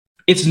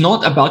It's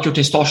not about your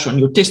testosterone.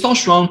 Your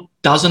testosterone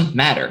doesn't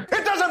matter.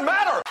 It doesn't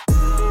matter.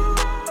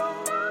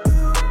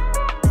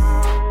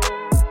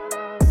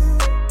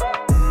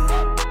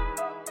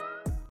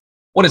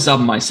 What is up,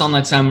 my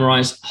Sunlight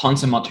Samurais?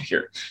 Hans and Mato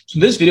here. So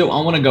in this video,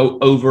 I want to go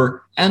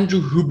over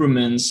Andrew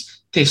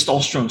Huberman's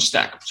testosterone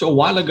stack. So a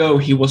while ago,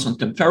 he was on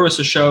Tim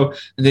Ferriss's show,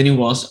 and then he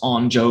was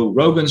on Joe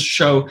Rogan's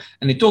show,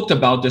 and he talked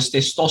about this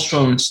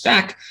testosterone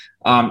stack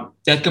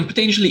that can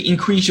potentially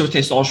increase your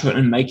testosterone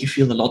and make you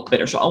feel a lot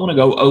better. So I want to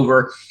go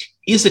over,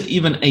 is it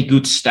even a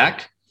good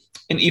stack?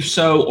 And if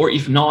so, or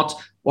if not,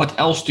 what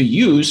else to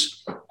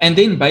use? And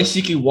then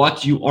basically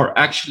what you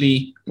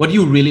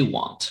really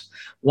want.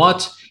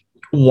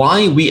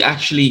 Why we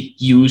actually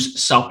use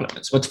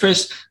supplements. But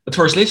first,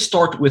 let's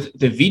start with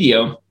the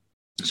video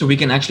so we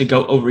can actually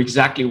go over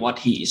exactly what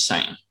he is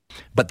saying.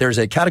 But there's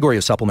a category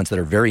of supplements that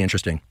are very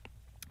interesting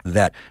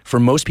that for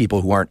most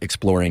people who aren't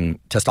exploring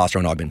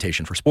testosterone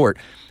augmentation for sport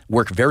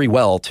work very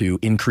well to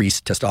increase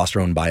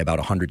testosterone by about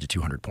 100 to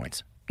 200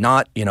 points.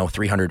 Not,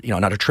 300,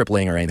 not a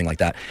tripling or anything like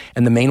that.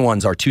 And the main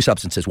ones are two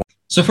substances.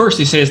 So first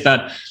he says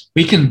that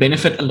we can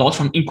benefit a lot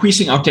from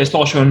increasing our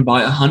testosterone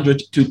by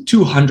 100 to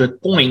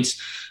 200 points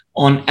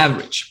on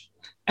average.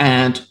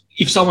 And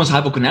if someone's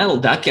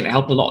hypogonadal, that can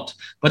help a lot.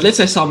 But let's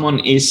say someone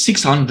is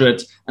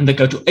 600 and they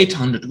go to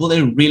 800, will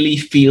they really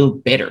feel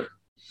better?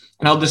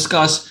 And I'll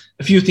discuss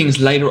a few things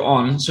later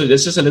on. So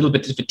this is a little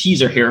bit of a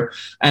teaser here.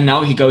 And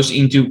now he goes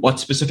into what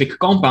specific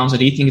compounds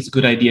that he thinks it's a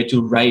good idea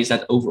to raise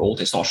that overall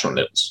testosterone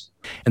levels.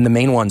 And the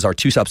main ones are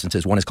two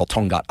substances. One is called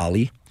Tongkat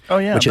Ali. Oh,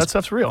 yeah. That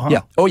stuff's real, huh?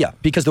 Yeah. Oh, yeah.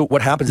 Because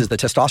what happens is the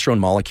testosterone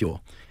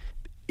molecule,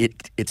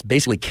 it's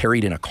basically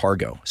carried in a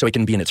cargo. So it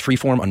can be in its free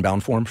form,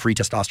 unbound form, free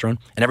testosterone.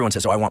 And everyone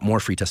says, I want more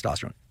free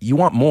testosterone. You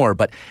want more,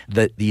 but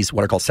these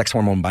what are called sex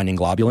hormone binding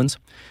globulins.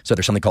 So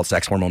there's something called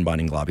sex hormone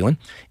binding globulin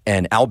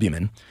and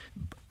albumin.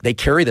 They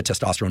carry the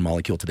testosterone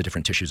molecule to the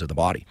different tissues of the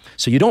body.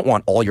 So you don't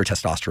want all your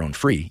testosterone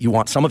free. You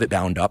want some of it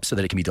bound up so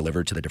that it can be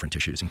delivered to the different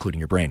tissues, including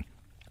your brain.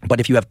 But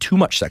if you have too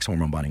much sex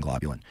hormone binding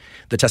globulin,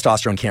 the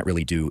testosterone can't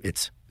really do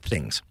its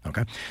things,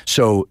 okay?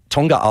 So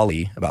Tongkat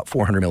Ali, about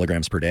 400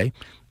 milligrams per day,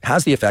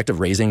 has the effect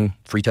of raising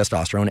free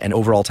testosterone and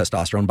overall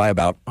testosterone by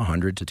about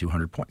 100 to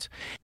 200 points.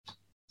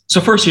 So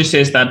first he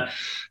says that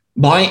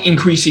by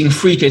increasing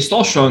free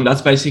testosterone,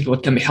 that's basically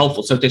what can be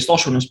helpful. So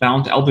testosterone is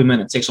bound to albumin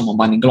and sex hormone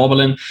binding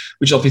globulin,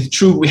 which is obviously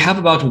true. We have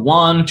about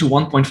 1 to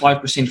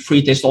 1.5%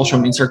 free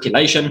testosterone in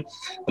circulation.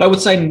 But I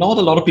would say not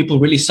a lot of people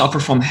really suffer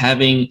from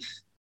having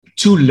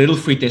too little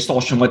free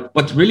testosterone.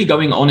 What's really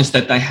going on is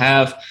that they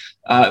have,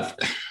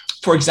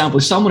 for example,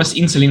 if someone is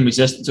insulin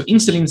resistant, so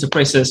insulin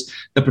suppresses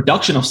the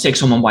production of sex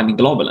hormone binding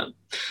globulin.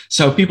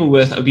 So people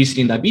with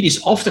obesity and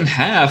diabetes often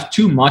have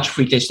too much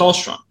free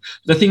testosterone.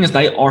 The thing is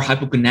they are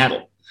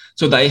hypogonadal.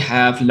 So they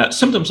have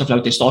symptoms of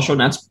low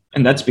testosterone,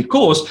 and that's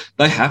because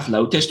they have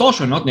low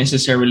testosterone, not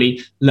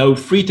necessarily low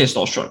free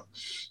testosterone.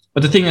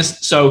 But the thing is,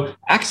 so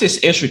excess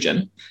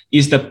estrogen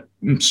is the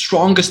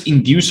strongest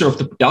inducer of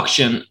the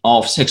production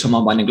of sex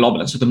hormone binding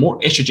globulin. So the more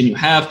estrogen you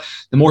have,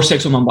 the more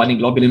sex hormone binding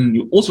globulin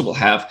you also will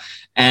have.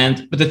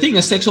 But the thing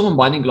is, sex hormone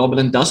binding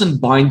globulin doesn't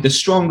bind the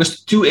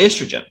strongest to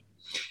estrogen.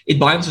 It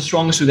binds the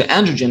strongest to the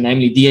androgen,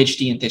 namely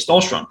DHT and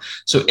testosterone.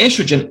 So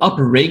estrogen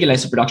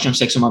upregulates the production of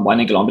sex hormone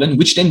binding globulin,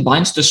 which then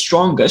binds the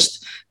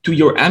strongest to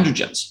your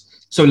androgens.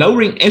 So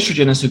lowering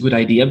estrogen is a good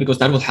idea because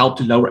that will help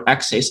to lower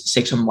excess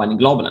sex hormone binding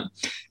globulin.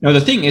 Now,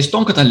 the thing is,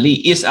 Tongkat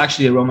Ali is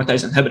actually a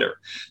aromatase inhibitor.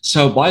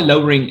 So by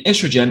lowering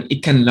estrogen,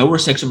 it can lower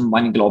sex hormone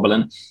binding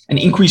globulin and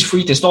increase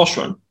free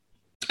testosterone.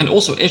 And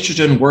also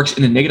estrogen works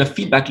in a negative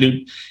feedback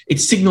loop.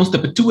 It signals the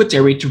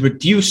pituitary to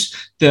reduce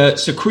the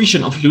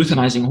secretion of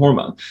luteinizing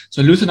hormone.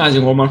 So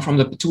luteinizing hormone from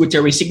the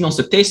pituitary signals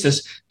the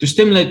testes to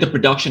stimulate the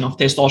production of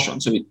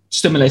testosterone. So it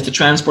stimulates the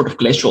transport of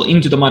cholesterol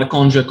into the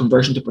mitochondria,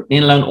 conversion to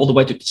pregnenolone, all the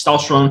way to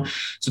testosterone.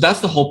 So that's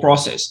the whole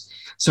process.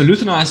 So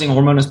luteinizing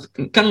hormone is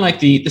kind of like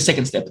the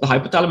second step. The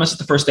hypothalamus is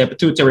the first step,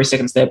 pituitary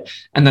second step,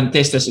 and then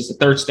testis is the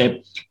third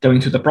step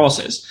going through the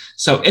process.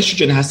 So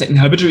estrogen has the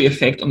inhibitory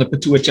effect on the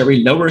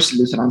pituitary, lowers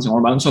luteinizing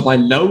hormone. So by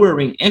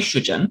lowering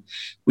estrogen,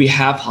 we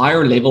have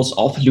higher levels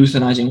of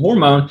luteinizing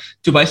hormone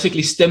to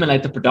basically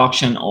stimulate the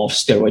production of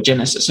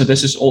steroidogenesis. So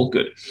this is all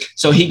good.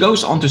 So he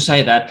goes on to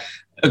say that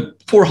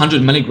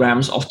 400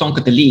 milligrams of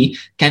Tongkat Ali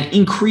can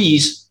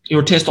increase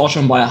your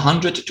testosterone by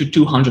 100 to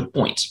 200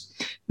 points.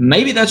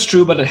 Maybe that's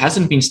true, but it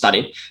hasn't been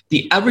studied.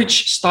 The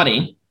average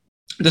study,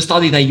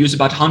 they use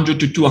about 100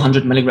 to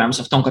 200 milligrams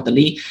of Tongkat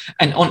Ali.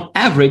 And on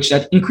average,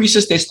 that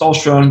increases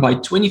testosterone by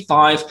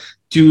 25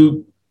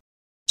 to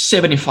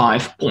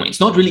 75 points,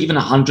 not really even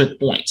 100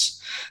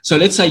 points. So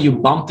let's say you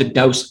bump the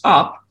dose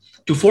up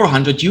to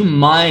 400, you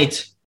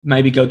might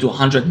maybe go to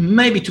 100,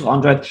 maybe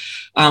 200,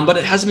 but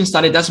it hasn't been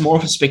studied. That's more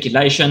of a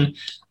speculation.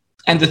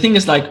 And the thing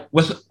is, like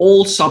with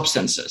all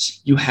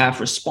substances, you have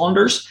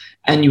responders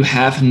and you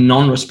have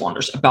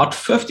non-responders. About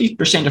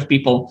 50% of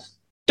people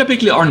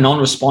typically are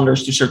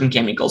non-responders to certain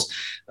chemicals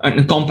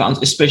and compounds,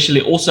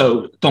 especially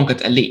also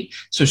Tongkat Ali.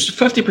 So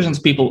 50%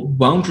 of people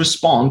won't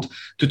respond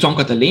to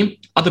Tongkat Ali,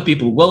 other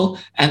people will,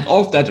 and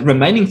of that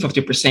remaining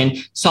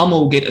 50%, some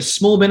will get a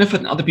small benefit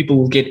and other people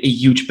will get a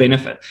huge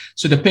benefit.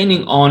 So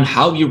depending on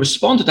how you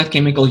respond to that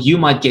chemical, you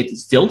might get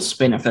zilch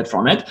benefit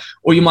from it,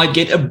 or you might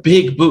get a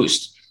big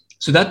boost.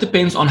 So that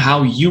depends on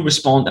how you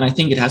respond. And I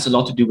think it has a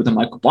lot to do with the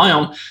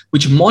microbiome,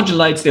 which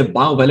modulates the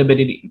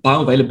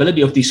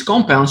bioavailability of these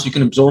compounds. You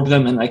can absorb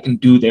them and they can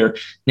do their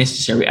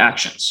necessary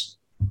actions.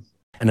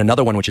 And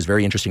another one, which is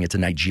very interesting, it's a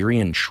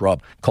Nigerian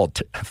shrub called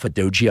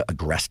Fadogia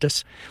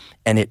agrestis.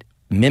 And it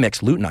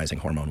mimics luteinizing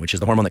hormone, which is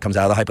the hormone that comes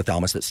out of the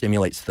hypothalamus that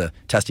stimulates the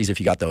testes if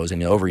you got those and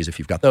the ovaries if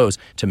you've got those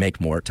to make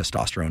more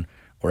testosterone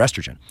or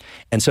estrogen.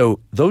 And so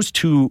those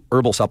two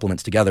herbal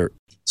supplements together.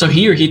 So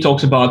here he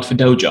talks about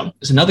Fadogia.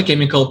 It's another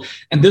chemical,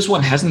 and this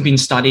one hasn't been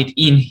studied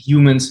in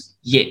humans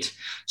yet.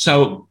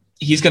 So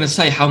he's going to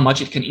say how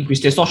much it can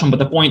increase testosterone, but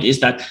the point is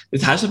that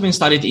it hasn't been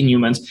studied in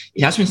humans.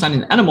 It has been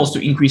studied in animals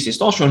to increase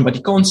testosterone, but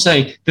he can't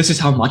say this is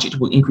how much it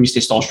will increase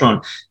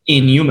testosterone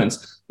in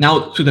humans.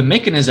 Now, to the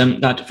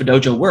mechanism that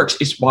Fadogia works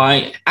is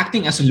by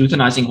acting as a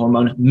luteinizing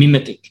hormone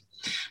mimetic.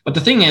 But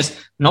the thing is,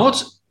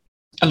 not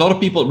a lot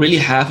of people really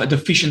have a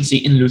deficiency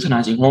in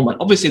luteinizing hormone.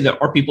 Obviously,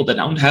 there are people that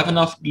don't have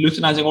enough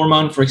luteinizing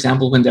hormone, for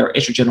example, when they're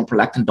estrogen or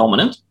prolactin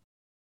dominant.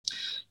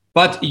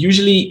 But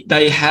usually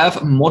they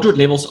have moderate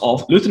levels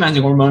of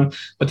luteinizing hormone.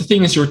 But the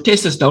thing is, your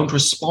testes don't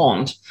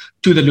respond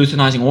to the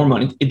luteinizing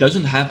hormone. It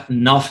doesn't have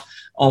enough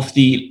of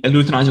the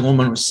luteinizing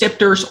hormone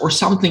receptors, or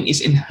something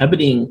is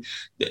inhibiting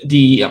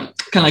the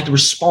kind of like the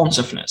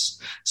responsiveness.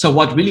 So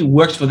what really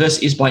works for this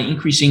is by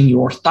increasing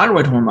your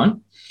thyroid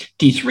hormone.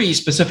 T3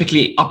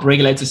 specifically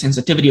upregulates the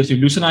sensitivity of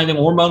the luteinizing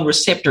hormone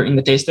receptor in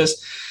the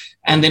testes.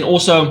 And then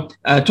also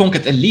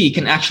Tongkat Ali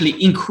can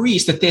actually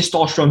increase the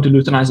testosterone to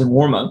luteinizing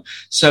hormone.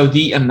 So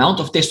the amount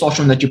of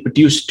testosterone that you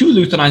produce to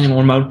luteinizing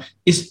hormone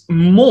is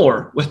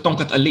more with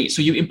Tongkat Ali.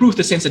 So you improve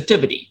the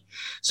sensitivity.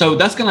 So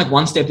that's kind of like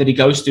one step that he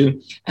goes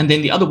to. And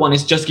then the other one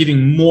is just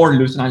giving more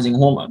luteinizing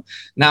hormone.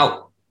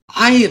 Now,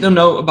 I don't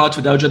know about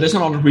Fadogia. There's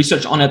not a lot of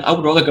research on it. I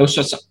would rather go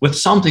with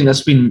something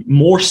that's been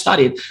more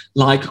studied,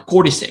 like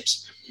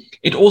cordyceps.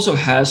 It also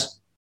has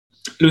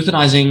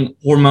luteinizing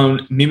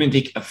hormone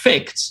mimetic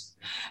effects,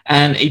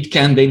 and it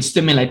can then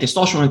stimulate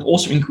testosterone. It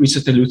also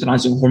increases the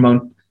luteinizing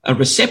hormone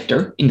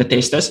receptor in the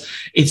testes.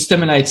 It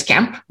stimulates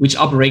CAMP, which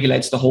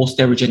upregulates the whole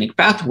steroidogenic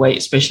pathway,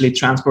 especially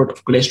transport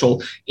of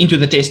cholesterol into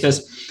the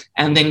testes.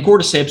 And then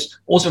cordyceps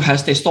also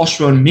has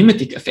testosterone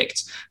mimetic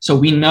effects. So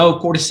we know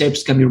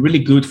cordyceps can be really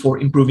good for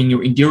improving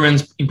your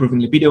endurance, improving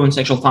libido and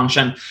sexual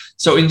function.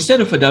 So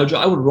instead of Fadogia,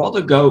 I would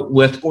rather go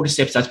with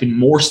cordyceps that's been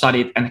more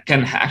studied and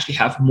can actually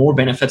have more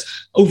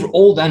benefits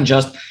overall than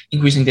just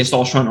increasing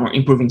testosterone or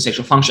improving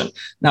sexual function.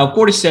 Now,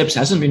 cordyceps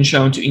hasn't been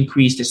shown to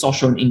increase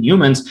testosterone in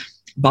humans,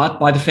 but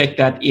by the fact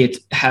that it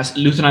has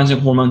luteinizing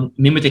hormone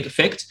mimetic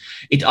effect,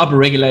 it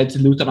upregulates the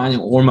luteinizing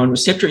hormone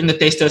receptor in the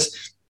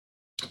testes,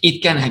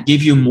 it can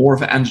give you more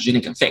of an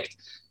androgenic effect.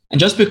 And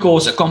just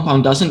because a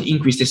compound doesn't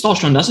increase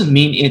testosterone doesn't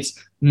mean it's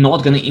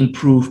not going to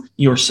improve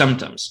your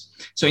symptoms.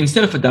 So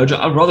instead of Fadogia,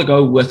 I'd rather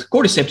go with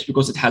cordyceps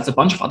because it has a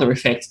bunch of other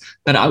effects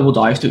that I will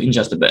dive to in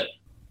just a bit.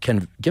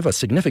 Can give a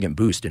significant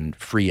boost in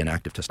free and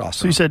active testosterone.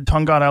 So you said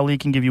Tongkat Ali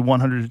can give you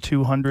 100 to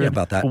 200? Yeah,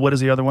 about that. Well, what does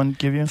the other one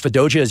give you?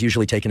 Fadogia is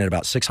usually taken at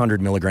about 600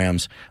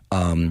 milligrams,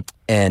 and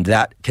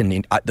that can,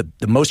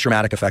 the most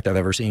dramatic effect I've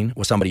ever seen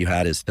was somebody who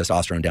had his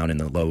testosterone down in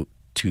the low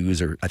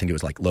twos, or I think it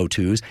was like low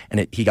twos,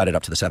 and he got it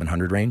up to the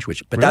 700 range,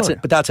 which, but really?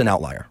 That's an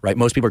outlier, right?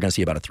 Most people are going to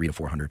see about a 300 to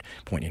 400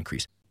 point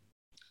increase.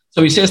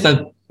 So he says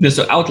that there's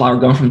an outlier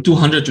going from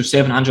 200 to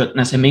 700. And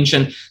as I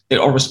mentioned,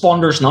 there are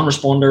responders,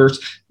 non-responders.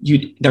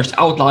 There's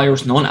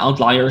outliers,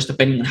 non-outliers,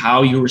 depending on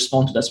how you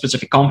respond to that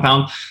specific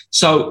compound.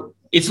 So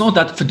it's not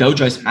that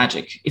Fadogia is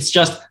magic. It's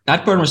just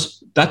that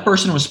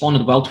person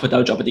responded well to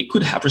Fadogia, but they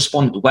could have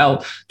responded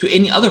well to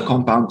any other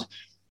compound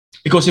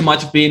because he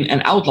might have been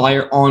an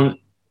outlier on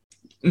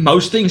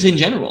most things in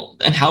general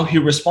and how he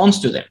responds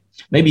to them.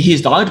 Maybe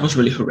his diet was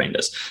really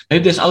horrendous.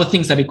 Maybe there's other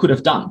things that he could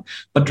have done.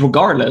 But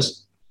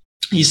regardless,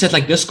 he said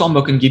like this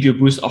combo can give you a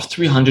boost of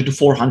 300 to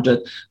 400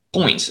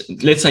 points.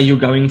 Let's say you're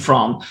going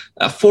from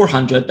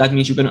 400, that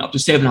means you're going up to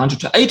 700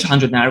 to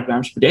 800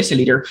 nanograms per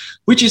deciliter,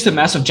 which is a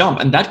massive jump.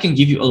 And that can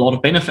give you a lot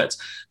of benefits.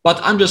 But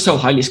I'm just so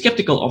highly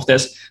skeptical of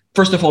this.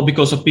 First of all,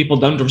 because of people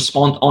don't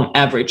respond on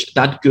average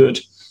that good.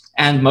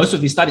 And most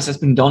of these studies has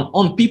been done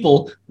on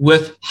people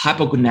with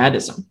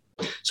hypogonadism.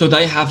 So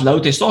they have low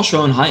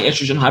testosterone, high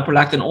estrogen, high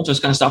prolactin, all this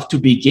kind of stuff to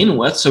begin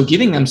with. So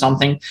giving them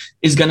something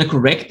is going to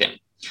correct them.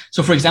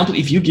 So for example,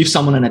 if you give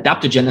someone an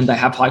adaptogen and they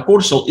have high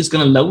cortisol, it's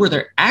going to lower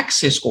their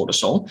excess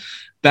cortisol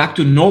back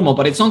to normal,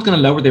 but it's not going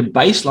to lower their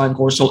baseline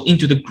cortisol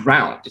into the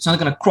ground. It's not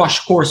going to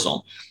crush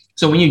cortisol.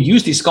 So when you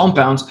use these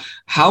compounds,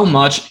 how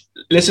much,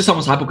 let's say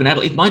someone's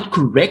hypogonadal, it might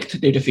correct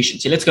their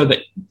deficiency. Let's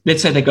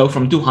say they go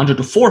from 200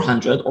 to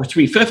 400 or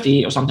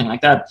 350 or something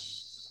like that.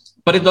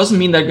 but it doesn't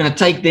mean they're going to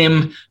take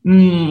them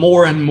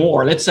more and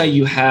more. Let's say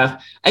you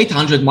have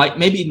 800,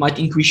 maybe it might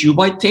increase you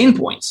by 10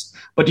 points.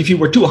 But if you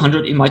were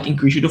 200, it might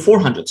increase you to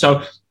 400.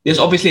 So there's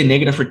obviously a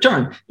negative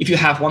return. If you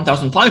have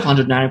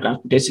 1,500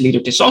 nanograms per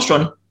deciliter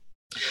testosterone,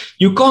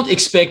 you can't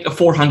expect a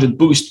 400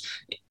 boost,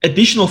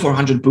 additional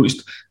 400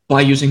 boost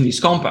by using these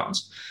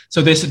compounds.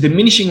 So there's a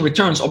diminishing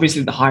returns,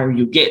 obviously, the higher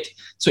you get.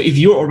 So if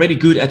you're already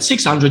good at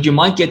 600, you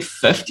might get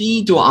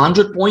 50 to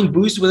 100 point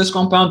boost with this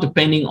compound,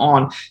 depending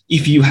on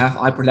if you have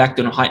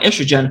hyperlactin or high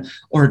estrogen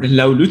or the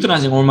low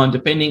luteinizing hormone,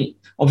 depending,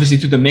 obviously,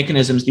 to the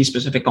mechanisms these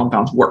specific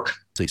compounds work.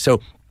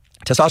 So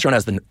testosterone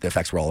has the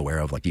effects we're all aware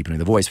of, like deepening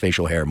the voice,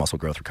 facial hair, muscle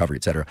growth, recovery,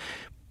 et cetera,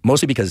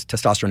 mostly because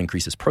testosterone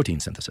increases protein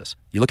synthesis.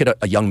 You look at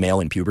a young male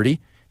in puberty,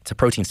 it's a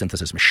protein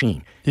synthesis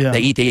machine. Yeah. They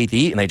eat,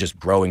 and they just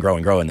grow and grow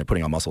and grow, and they're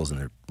putting on muscles and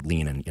they're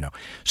lean and,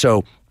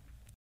 So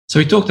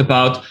we talked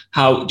about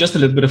how just a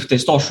little bit of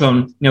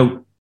testosterone,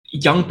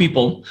 young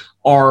people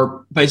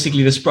are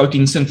basically this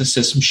protein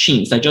synthesis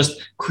machines. They just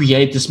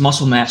create this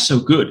muscle mass so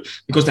good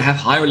because they have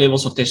higher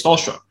levels of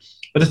testosterone.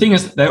 But the thing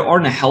is, they are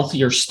in a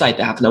healthier state.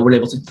 They have lower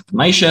levels of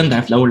inflammation. They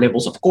have lower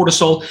levels of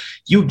cortisol.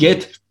 You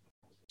get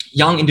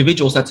young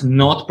individuals that's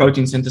not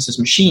protein synthesis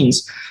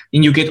machines,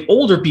 and you get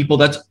older people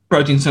that's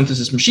protein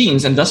synthesis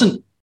machines, and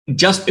doesn't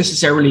just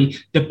necessarily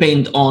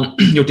depend on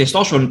your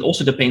testosterone. It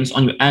also depends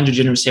on your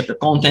androgen receptor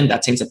content,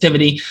 that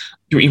sensitivity,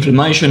 your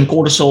inflammation,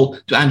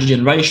 cortisol to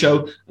androgen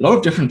ratio, a lot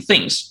of different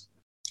things.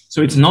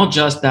 So it's not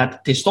just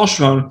that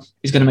testosterone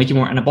is going to make you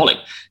more anabolic,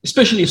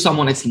 especially if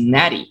someone is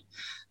natty.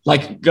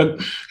 Like,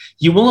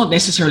 you will not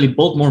necessarily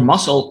build more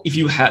muscle if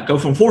you go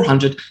from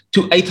 400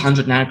 to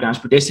 800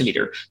 nanograms per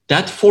deciliter.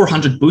 That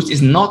 400 boost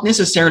is not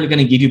necessarily going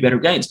to give you better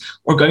gains.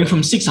 Or going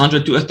from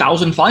 600 to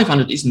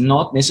 1,500 is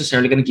not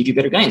necessarily going to give you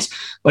better gains.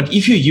 But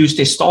if you use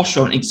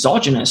testosterone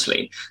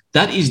exogenously,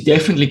 that is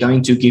definitely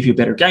going to give you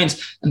better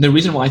gains. And the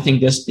reason why I think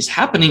this is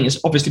happening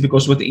is obviously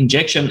because with the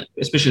injection,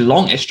 especially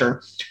long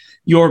ester,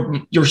 you're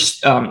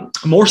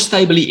more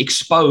stably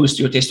exposed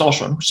to your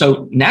testosterone.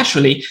 So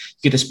naturally,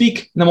 you get a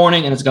peak in the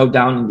morning and it's go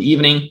down in the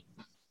evening.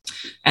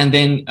 And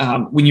then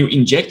when you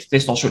inject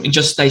testosterone, it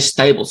just stays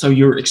stable. So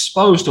you're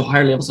exposed to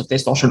higher levels of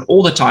testosterone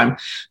all the time.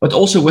 But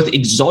also with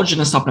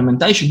exogenous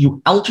supplementation,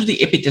 you alter the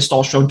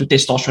epitestosterone to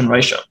testosterone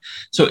ratio.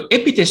 So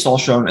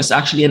epitestosterone is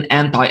actually an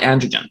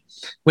anti-androgen,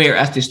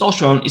 whereas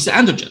testosterone is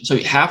an androgen. So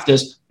you have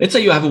this, let's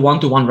say you have a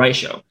 1-to-1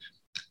 ratio.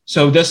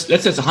 So this,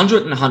 let's say it's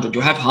 100 and 100.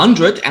 You have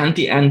 100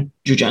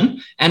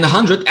 anti-androgen and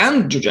 100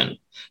 androgen.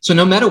 So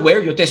no matter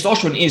where your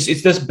testosterone is,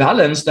 it's this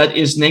balance that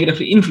is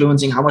negatively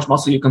influencing how much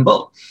muscle you can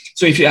build.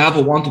 So if you have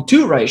a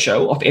 1-to-2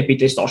 ratio of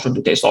epitestosterone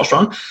to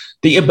testosterone,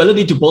 the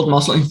ability to build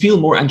muscle and feel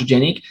more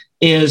androgenic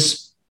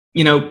is,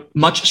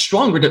 much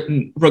stronger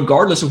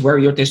regardless of where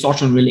your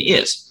testosterone really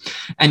is.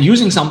 And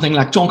using something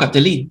like Tongkat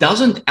Ali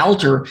doesn't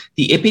alter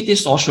the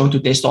epitestosterone to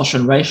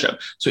testosterone ratio.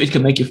 So it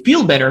can make you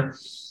feel better,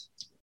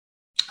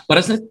 but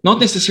it's not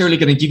necessarily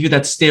going to give you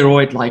that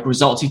steroid-like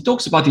results. He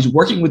talks about he's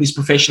working with these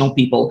professional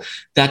people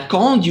that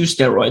can't use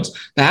steroids.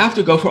 They have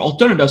to go for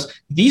alternatives.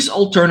 These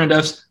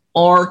alternatives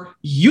are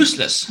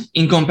useless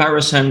in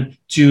comparison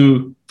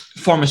to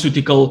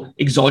pharmaceutical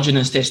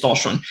exogenous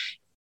testosterone.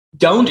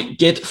 Don't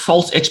get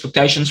false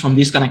expectations from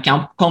these kind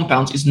of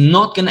compounds. It's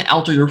not going to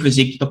alter your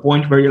physique to the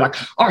point where you're like,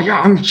 oh yeah,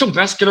 I'm so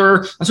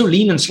vascular, I'm so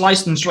lean and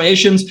sliced and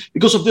striations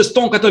because of this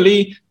Tongkat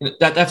Ali.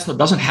 That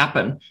doesn't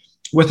happen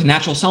with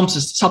natural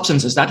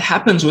substances. That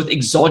happens with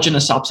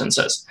exogenous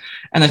substances.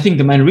 And I think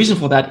the main reason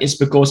for that is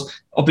because,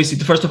 obviously,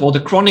 first of all, the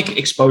chronic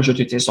exposure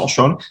to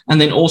testosterone, and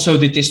then also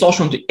the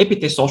testosterone to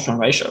epitestosterone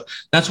ratio.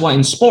 That's why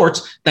in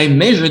sports, they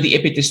measure the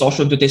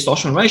epitestosterone to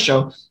testosterone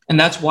ratio. And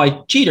that's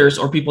why cheaters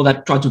or people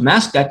that try to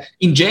mask that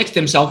inject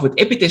themselves with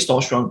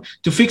epitestosterone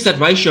to fix that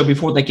ratio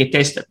before they get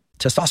tested.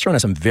 Testosterone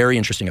has some very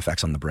interesting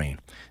effects on the brain.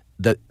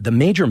 The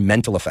major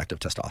mental effect of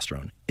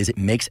testosterone is it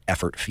makes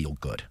effort feel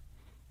good.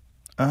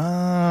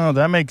 Oh,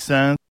 that makes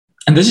sense.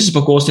 And this is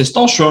because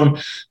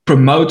testosterone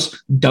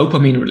promotes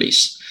dopamine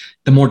release.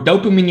 The more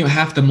dopamine you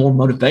have, the more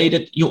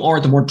motivated you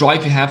are, the more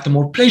drive you have, the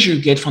more pleasure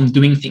you get from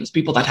doing things.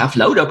 People that have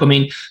low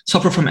dopamine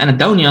suffer from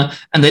anhedonia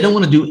and they don't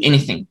want to do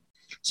anything.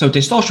 So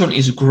testosterone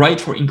is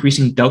great for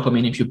increasing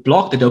dopamine. If you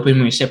block the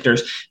dopamine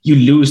receptors, you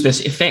lose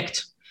this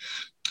effect.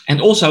 And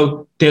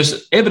also,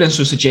 there's evidence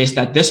to suggest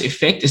that this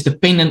effect is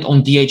dependent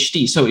on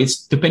DHT. So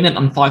it's dependent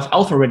on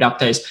 5-alpha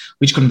reductase,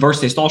 which converts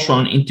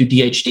testosterone into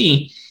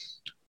DHT,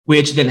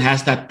 which then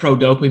has that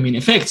pro-dopamine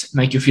effect,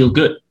 make you feel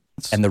good.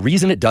 And the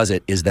reason it does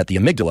it is that the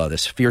amygdala,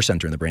 this fear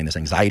center in the brain, this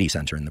anxiety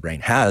center in the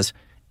brain, has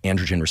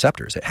androgen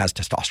receptors. It has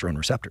testosterone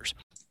receptors.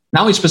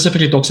 Now he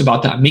specifically talks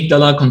about the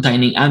amygdala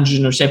containing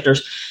androgen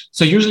receptors.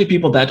 So usually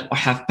people that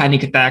have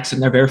panic attacks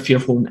and they're very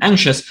fearful and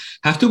anxious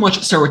have too much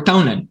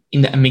serotonin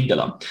in the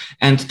amygdala.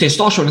 And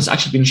testosterone has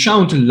actually been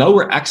shown to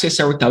lower excess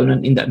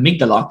serotonin in the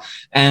amygdala.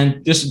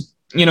 And there's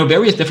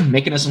various different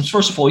mechanisms.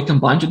 First of all, it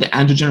combines with the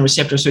androgen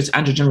receptor, so it's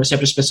androgen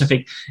receptor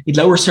specific. It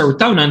lowers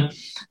serotonin,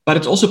 but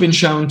it's also been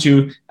shown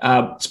to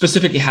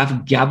specifically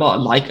have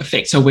GABA-like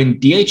effects. So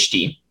when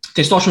DHT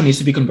testosterone needs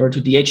to be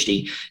converted to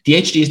DHT.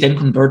 DHT is then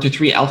converted to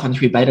 3-alpha and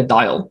 3-beta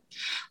diol,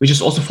 which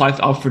is also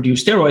 5-alpha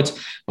reduced steroids,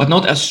 but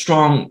not as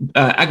strong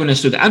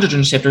agonists to the androgen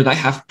receptor. They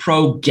have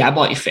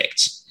pro-GABA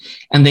effects.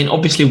 And then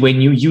obviously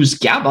when you use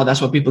GABA,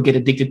 that's why people get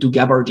addicted to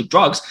GABAergic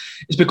drugs,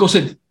 is because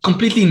it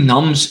completely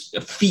numbs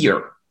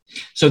fear.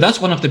 So that's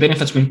one of the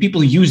benefits. When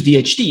people use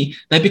DHT,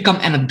 they become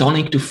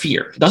anhedonic to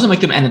fear. It doesn't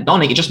make them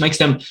anhedonic. It just makes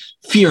them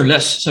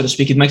fearless, so to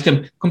speak. It makes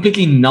them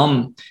completely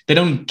numb. They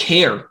don't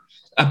care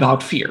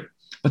about fear,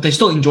 but they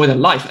still enjoy their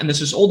life. And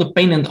this is all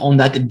dependent on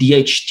that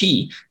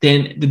DHT,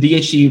 then the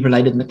DHT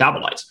related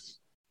metabolites.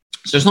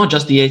 So it's not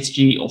just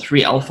DHT or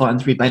 3-alpha and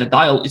 3-beta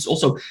diol. It's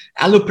also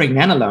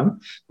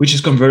allopregnanolone, which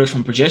is converted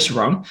from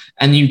progesterone,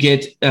 and you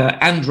get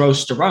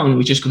androsterone,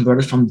 which is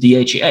converted from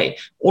DHEA.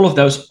 All of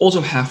those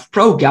also have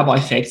pro-GABA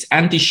effects,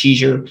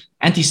 anti-seizure,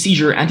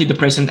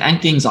 antidepressant,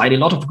 anti-anxiety, a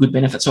lot of good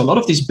benefits. So a lot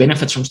of these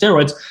benefits from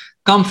steroids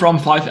come from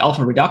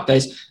 5-alpha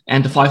reductase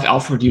and the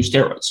 5-alpha reduced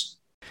steroids.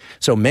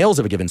 So males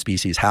of a given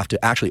species have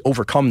to actually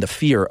overcome the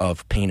fear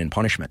of pain and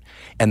punishment.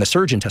 And the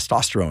surge in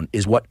testosterone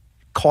is what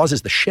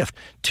causes the shift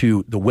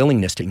to the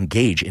willingness to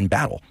engage in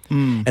battle.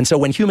 And so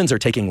when humans are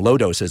taking low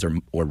doses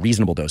or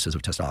reasonable doses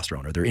of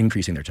testosterone, or they're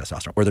increasing their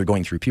testosterone, or they're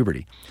going through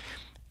puberty,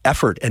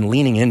 effort and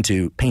leaning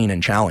into pain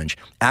and challenge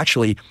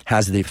actually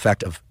has the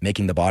effect of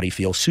making the body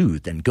feel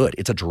soothed and good.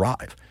 It's a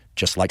drive.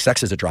 Just like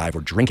sex is a drive,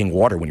 or drinking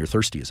water when you're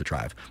thirsty is a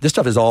drive. This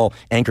stuff is all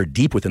anchored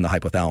deep within the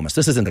hypothalamus.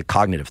 This isn't a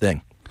cognitive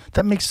thing.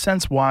 That makes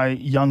sense why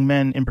young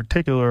men in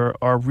particular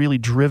are really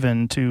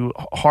driven to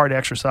hard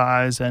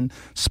exercise and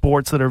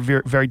sports that are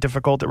very, very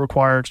difficult, that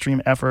require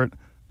extreme effort.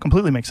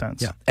 Completely makes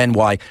sense. Yeah. And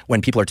why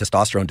when people are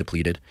testosterone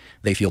depleted,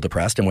 they feel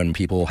depressed. And when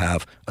people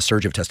have a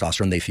surge of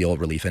testosterone, they feel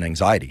relief and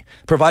anxiety,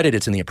 provided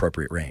it's in the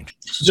appropriate range.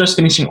 So just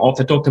finishing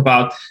off, I talked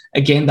about,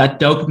 again, that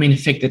dopamine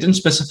effect. They didn't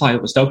specify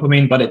it was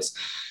dopamine, but it's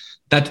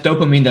that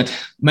dopamine that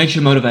makes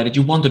you motivated.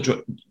 You want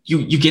to,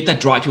 you get that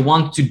drive. You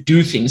want to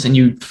do things and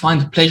you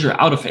find pleasure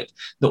out of it.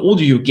 The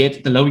older you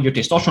get, the lower your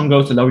testosterone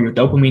goes, the lower your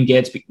dopamine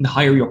gets, the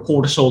higher your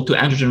cortisol to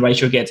androgen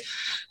ratio gets,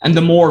 and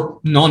the more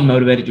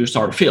non-motivated you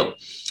start to feel.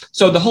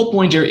 So the whole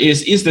point here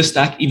is this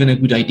stack even a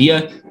good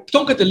idea?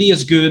 Tongkat Ali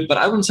is good, but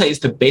I wouldn't say it's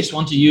the best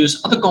one to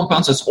use. Other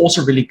compounds that's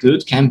also really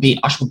good can be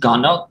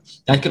ashwagandha.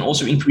 That can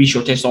also increase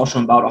your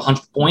testosterone about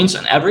 100 points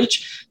on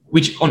average,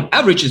 which on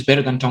average is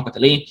better than Tongkat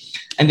Ali.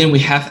 And then we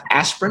have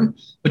aspirin,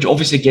 which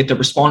obviously get the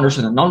responders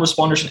and the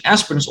non-responders. And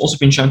aspirin has also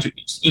been shown to,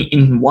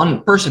 in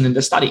one person in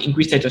the study,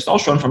 increase their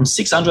testosterone from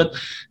 600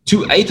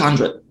 to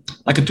 800,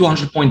 like a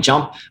 200-point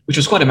jump, which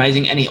was quite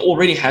amazing. And he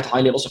already had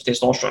high levels of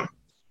testosterone.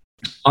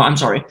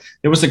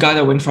 There was a guy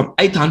that went from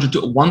 800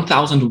 to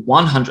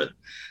 1,100.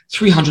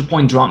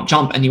 300-point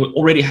jump, and you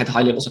already had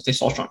high levels of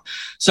testosterone.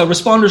 So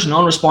responders,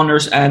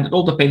 non-responders, and it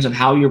all depends on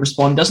how you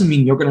respond. Doesn't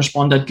mean you're going to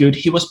respond that good.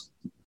 He was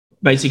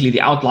basically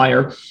the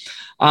outlier.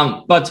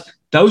 But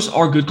those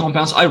are good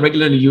compounds. I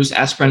regularly use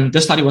aspirin.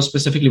 This study was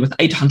specifically with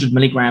 800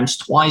 milligrams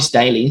twice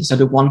daily, so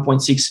the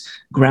 1.6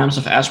 grams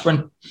of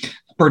aspirin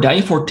per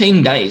day for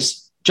 10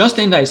 days. Just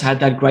 10 days had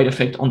that great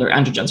effect on their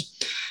androgens.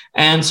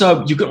 And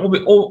so you can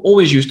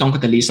always use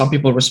Tongkat Ali. Some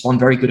people respond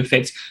very good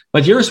effects.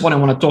 But here's what I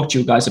want to talk to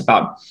you guys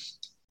about.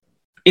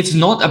 It's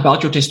not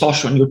about your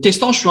testosterone. Your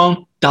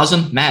testosterone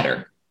doesn't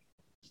matter.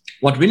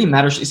 What really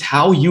matters is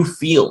how you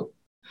feel.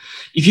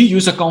 If you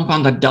use a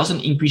compound that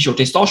doesn't increase your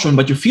testosterone,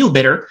 but you feel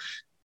better,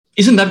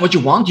 isn't that what you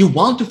want? You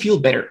want to feel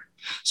better.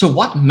 So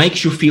what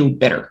makes you feel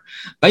better?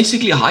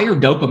 Basically, higher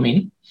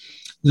dopamine,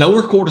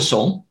 lower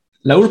cortisol,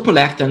 lower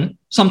prolactin,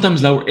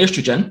 sometimes lower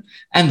estrogen,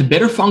 and the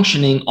better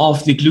functioning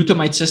of the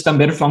glutamate system,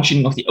 better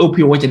functioning of the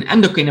opioid and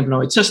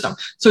endocannabinoid system.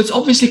 So it's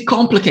obviously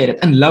complicated,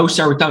 and low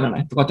serotonin.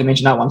 I forgot to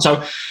mention that one.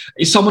 So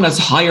if someone has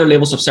higher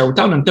levels of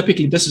serotonin,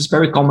 typically this is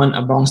very common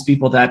amongst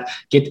people that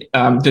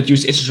that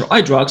use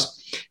SSRI drugs.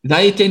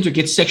 They tend to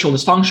get sexual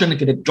dysfunction, they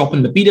get a drop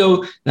in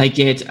libido, they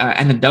get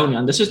anhedonia.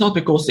 And this is not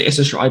because the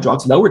SSRI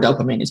drugs lower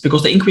dopamine, it's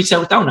because they increase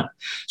serotonin.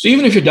 So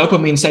even if your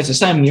dopamine stays the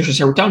same, your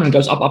serotonin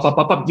goes up,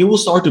 you will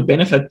start to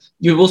benefit,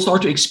 you will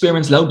start to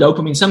experience low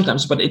dopamine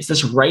symptoms, but it's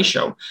this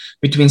ratio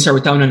between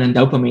serotonin and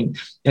dopamine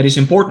that is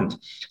important.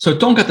 So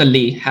Tongkat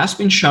Ali has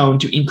been shown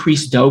to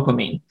increase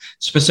dopamine,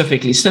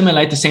 specifically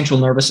stimulate the central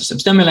nervous system,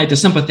 stimulate the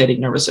sympathetic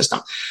nervous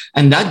system.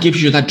 And that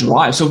gives you that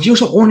drive. So if you're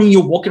so horny,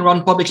 you're walking around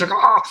in public, like,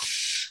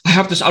 I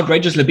have this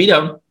outrageous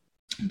libido.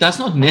 That's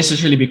not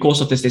necessarily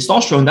because of this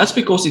testosterone. That's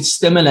because it's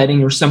stimulating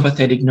your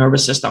sympathetic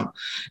nervous system.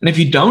 And if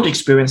you don't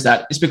experience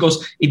that, it's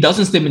because it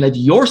doesn't stimulate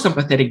your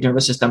sympathetic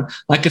nervous system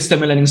like it's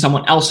stimulating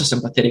someone else's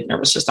sympathetic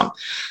nervous system.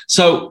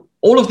 So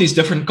all of these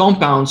different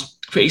compounds,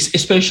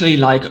 especially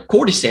like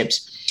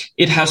cordyceps,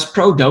 it has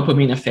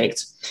pro-dopamine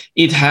effects.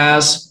 It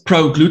has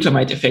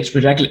pro-glutamate effects,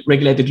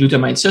 regulate the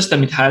glutamate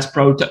system. It has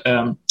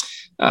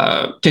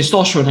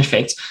pro-testosterone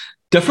effects.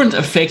 Different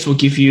effects will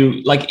give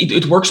you, like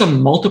it works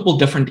on multiple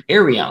different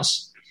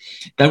areas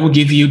that will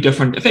give you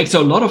different effects.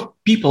 So a lot of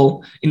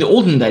people in the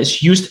olden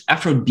days used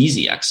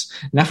aphrodisiacs.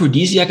 An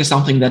aphrodisiac is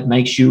something that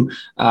makes you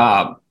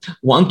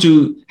want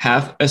to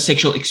have a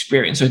sexual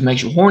experience. So it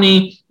makes you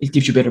horny, it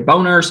gives you better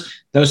boners,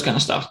 those kind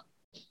of stuff.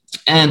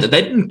 And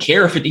they didn't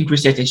care if it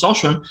increased their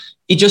testosterone.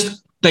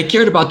 They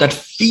cared about that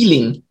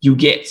feeling you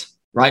get,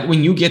 right?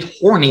 When you get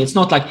horny, it's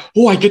not like,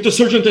 oh, I get the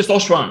surge in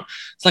testosterone.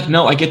 It's like,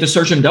 no, I get the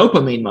surge in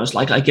dopamine most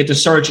likely. I get the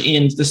surge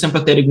in the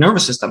sympathetic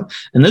nervous system.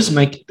 And this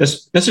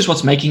is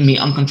what's making me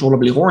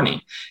uncontrollably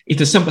horny. It's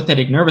the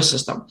sympathetic nervous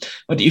system.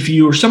 But if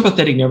your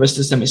sympathetic nervous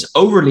system is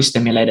overly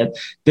stimulated,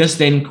 this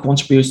then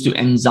contributes to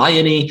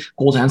anxiety,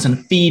 cold hands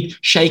and feet,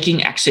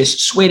 shaking, excess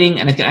sweating,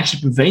 and it can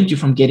actually prevent you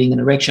from getting an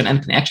erection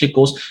and can actually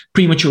cause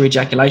premature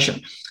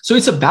ejaculation. So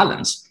it's a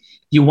balance.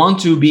 You want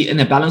to be in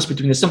a balance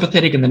between the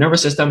sympathetic and the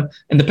nervous system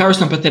and the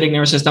parasympathetic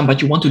nervous system,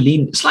 but you want to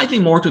lean slightly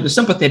more to the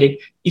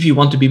sympathetic if you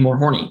want to be more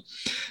horny.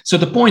 So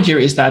the point here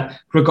is that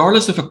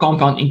regardless if a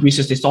compound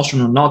increases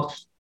testosterone or not,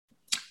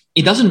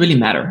 it doesn't really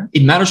matter.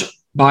 It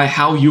matters by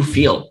how you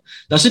feel.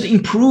 Does it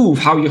improve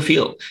how you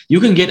feel?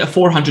 You can get a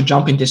 400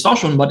 jump in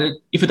testosterone, but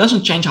if it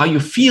doesn't change how you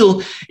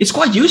feel, it's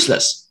quite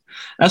useless.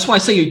 That's why I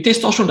say your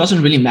testosterone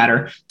doesn't really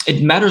matter.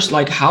 It matters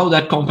like how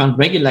that compound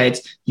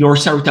regulates your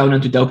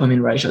serotonin to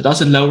dopamine ratio.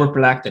 Does it lower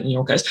prolactin in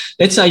your case?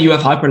 Let's say you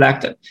have high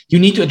prolactin. You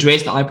need to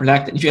address the high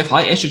prolactin. If you have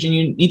high estrogen,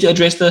 you need to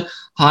address the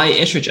high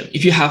estrogen.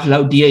 If you have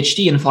low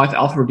DHT and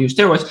 5-alpha reduced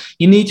steroids,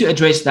 you need to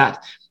address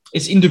that.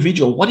 It's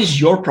individual. What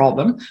is your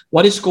problem?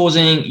 What is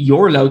causing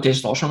your low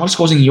testosterone? What is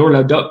causing your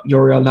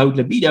low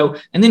libido?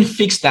 And then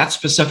fix that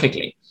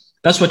specifically.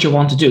 That's what you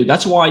want to do.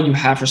 That's why you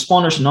have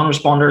responders and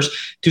non-responders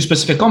to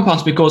specific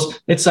compounds, because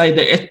let's say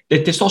the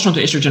testosterone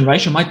to estrogen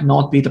ratio might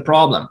not be the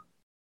problem.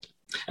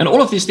 And all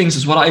of these things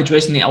is what I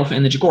address in the Alpha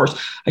Energy course.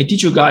 I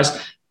teach you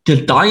guys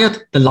the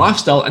diet, the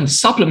lifestyle, and the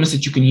supplements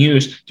that you can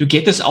use to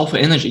get this alpha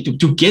energy,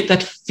 to get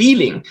that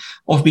feeling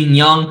of being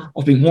young,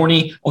 of being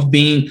horny, of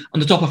being on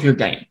the top of your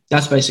game.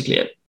 That's basically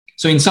it.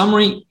 So in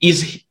summary,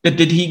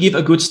 did he give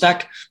a good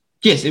stack?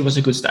 Yes, it was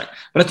a good stack,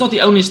 but it's not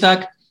the only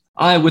stack.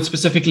 I would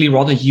specifically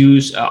rather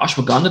use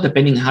ashwagandha,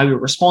 depending on how you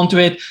respond to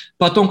it.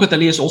 But Tongkat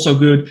Ali is also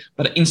good.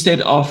 But instead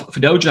of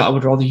Fadogia, I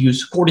would rather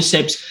use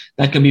cordyceps.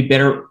 That can be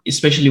better,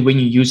 especially when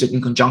you use it in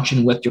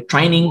conjunction with your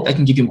training. That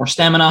can give you more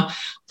stamina.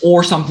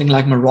 Or something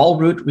like marol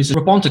root, which is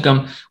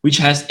Raponticum, which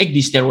has ecdie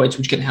steroids,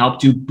 which can help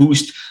to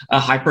boost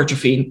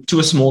hypertrophy to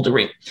a small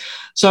degree.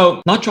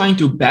 So not trying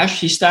to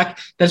bash his stack.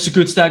 That's a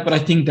good stack, but I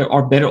think there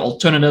are better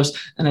alternatives.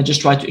 And I just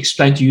try to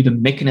explain to you the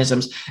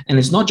mechanisms. And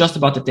it's not just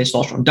about the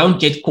testosterone. Don't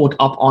get caught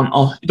up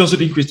on, does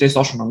it increase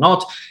testosterone or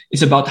not?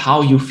 It's about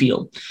how you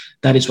feel.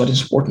 That is what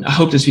is important. I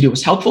hope this video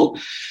was helpful.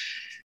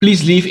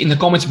 Please leave in the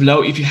comments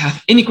below if you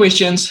have any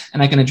questions,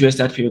 and I can address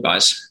that for you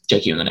guys.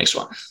 Check you in the next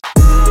one.